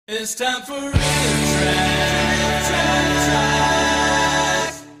It's time for RiffTrax.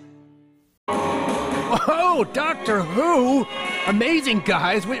 Oh, Doctor Who! Amazing,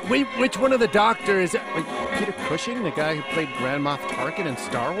 guys. Which one of the doctors? Wait, Peter Cushing, the guy who played Grand Moff Tarkin in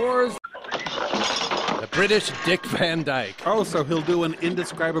Star Wars? The British Dick Van Dyke. Oh, so he'll do an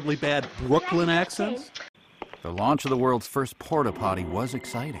indescribably bad Brooklyn accent? The launch of the world's first porta-potty was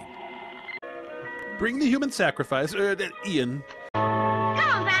exciting. Bring the human sacrifice, Ian. Come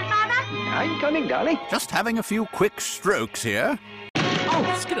on, Grandfather. I'm coming, darling. Just having a few quick strokes here. Oh,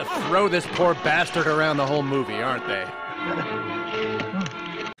 just gonna throw this poor bastard around the whole movie, aren't they?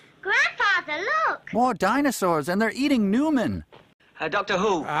 Grandfather, look. More dinosaurs, and they're eating Newman. Doctor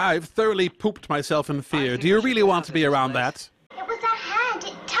Who. I've thoroughly pooped myself in fear. Do you really want to be around that? It was a hand.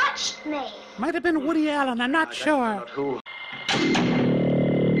 It touched me. Might have been Woody Allen, I'm not sure. Who?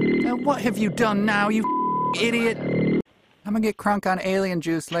 What have you done now, you idiot? I'm gonna get crunk on alien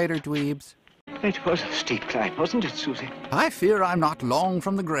juice later, dweebs. It was a steep climb, wasn't it, Susie? I fear I'm not long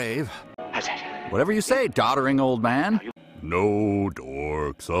from the grave. Has it? Whatever you say, doddering old man. No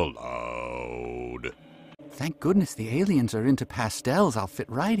dorks allowed. Thank goodness the aliens are into pastels. I'll fit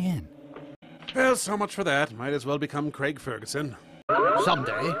right in. Well, so much for that. Might as well become Craig Ferguson.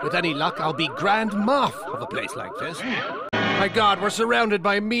 Someday, with any luck, I'll be Grand Moff of a place like this. My God, we're surrounded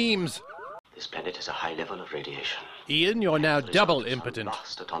by memes. This planet has a high level of radiation. Ian, you're now double impotent.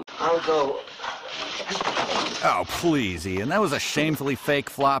 I'll go. Oh, please, Ian. That was a shamefully fake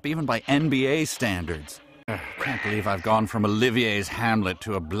flop, even by NBA standards. Can't believe I've gone from Olivier's Hamlet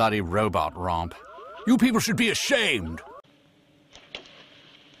to a bloody robot romp. You people should be ashamed.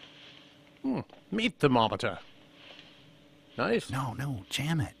 Meat thermometer. Nice. No,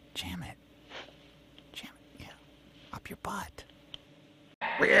 jam it. Jam it, yeah. Up your butt.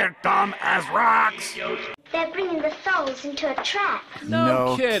 We're dumb as rocks! They're bringing the souls into a trap.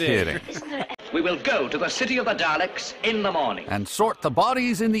 No kidding. Isn't there We will go to the city of the Daleks in the morning. And sort the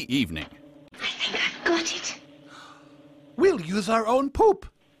bodies in the evening. I think I've got it. We'll use our own poop.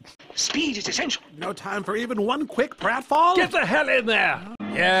 Speed is essential. No time for even one quick pratfall. Get the hell in there!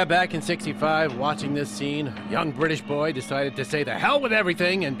 Yeah, back in '65, watching this scene, a young British boy decided to say the hell with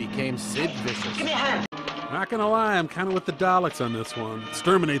everything and became Sid Vicious. Give me a hand. Not gonna lie, I'm kind of with the Daleks on this one.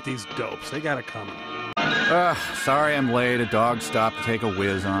 Exterminate these dopes. They got it coming. Sorry I'm late. A dog stopped to take a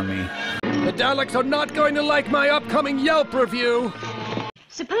whiz on me. The Daleks are not going to like my upcoming Yelp review.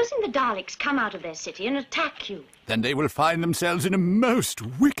 Supposing the Daleks come out of their city and attack you. Then they will find themselves in a most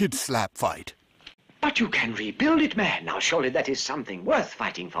wicked slap fight. But you can rebuild it, man. Now, surely that is something worth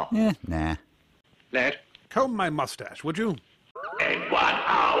fighting for. Nah. Lad? Comb my mustache, would you? In 1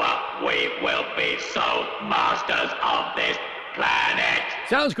 hour, we will be sole masters of this planet.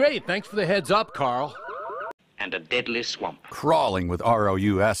 Sounds great. Thanks for the heads up, Carl. And a deadly swamp. Crawling with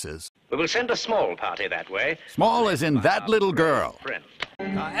ROUSs. We will send a small party that way. Small as in that little girl. Friend.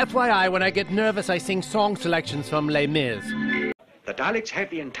 FYI, when I get nervous, I sing song selections from Les Mis. The Daleks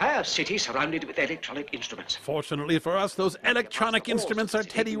have the entire city surrounded with electronic instruments. Fortunately for us, those electronic instruments are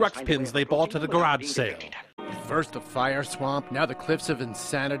Teddy Ruxpins they bought at a garage sale. First the fire swamp, now the cliffs of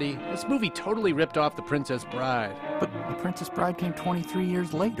insanity. This movie totally ripped off The Princess Bride. But The Princess Bride came 23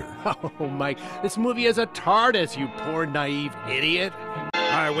 years later. Oh, Mike, this movie is a TARDIS, you poor naive idiot.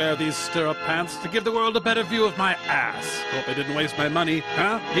 I wear these stirrup pants to give the world a better view of my ass. Hope I didn't waste my money.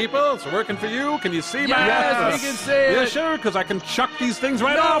 Huh? People, it's working for you. Can you see my ass? Yes, we can see it. Yeah, sure, because I can chuck these things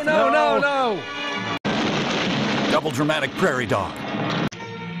right off. No. Double dramatic prairie dog.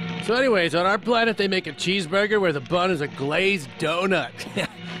 So anyways, on our planet they make a cheeseburger where the bun is a glazed donut.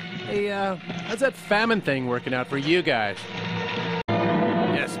 Hey, how's that famine thing working out for you guys?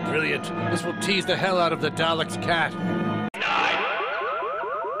 Yes, brilliant. This will tease the hell out of the Daleks' cat.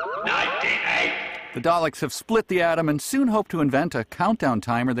 98. The Daleks have split the atom and soon hope to invent a countdown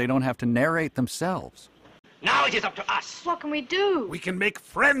timer they don't have to narrate themselves. Now it is up to us. What can we do? We can make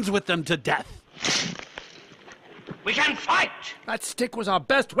friends with them to death. We can fight. That stick was our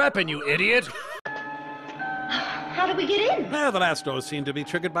best weapon, you idiot. How do we get in? The last dose seemed to be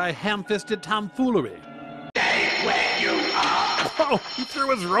triggered by ham-fisted tomfoolery. Stay where you are. Oh, he threw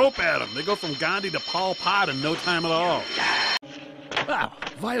his rope at him. They go from Gandhi to Pol Pot in no time at all. Wow,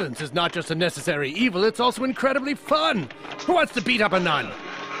 violence is not just a necessary evil, it's also incredibly fun. Who wants to beat up a nun?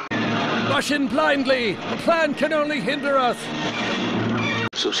 Rush in blindly. The plan can only hinder us.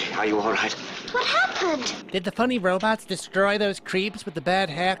 Susie, are you all right? What happened? Did the funny robots destroy those creeps with the bad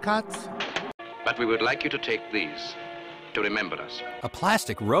haircuts? But we would like you to take these to remember us. A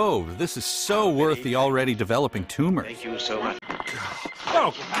plastic robe. This is so worth the already developing tumors. Thank you so much.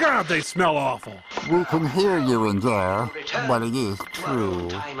 Oh, God, they smell awful. We can hear you in there, but it is true.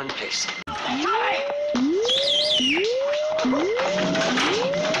 Time and place.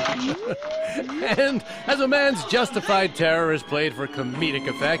 And as a man's justified terror is played for comedic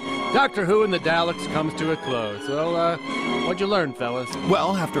effect, Doctor Who and the Daleks comes to a close. Well, what'd you learn, fellas?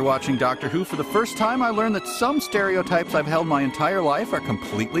 Well, after watching Doctor Who for the first time, I learned that some stereotypes I've held my entire life are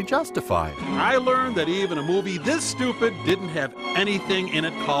completely justified. I learned that even a movie this stupid didn't have anything in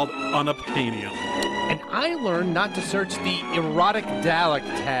it called unobtainium. And I learned not to search the erotic Dalek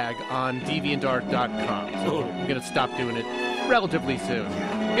tag on DeviantArt.com. So I'm going to stop doing it relatively soon.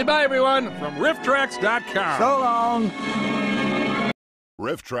 Goodbye, everyone. From RiffTrax.com. So long.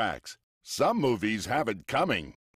 RiffTrax. Some movies have it coming.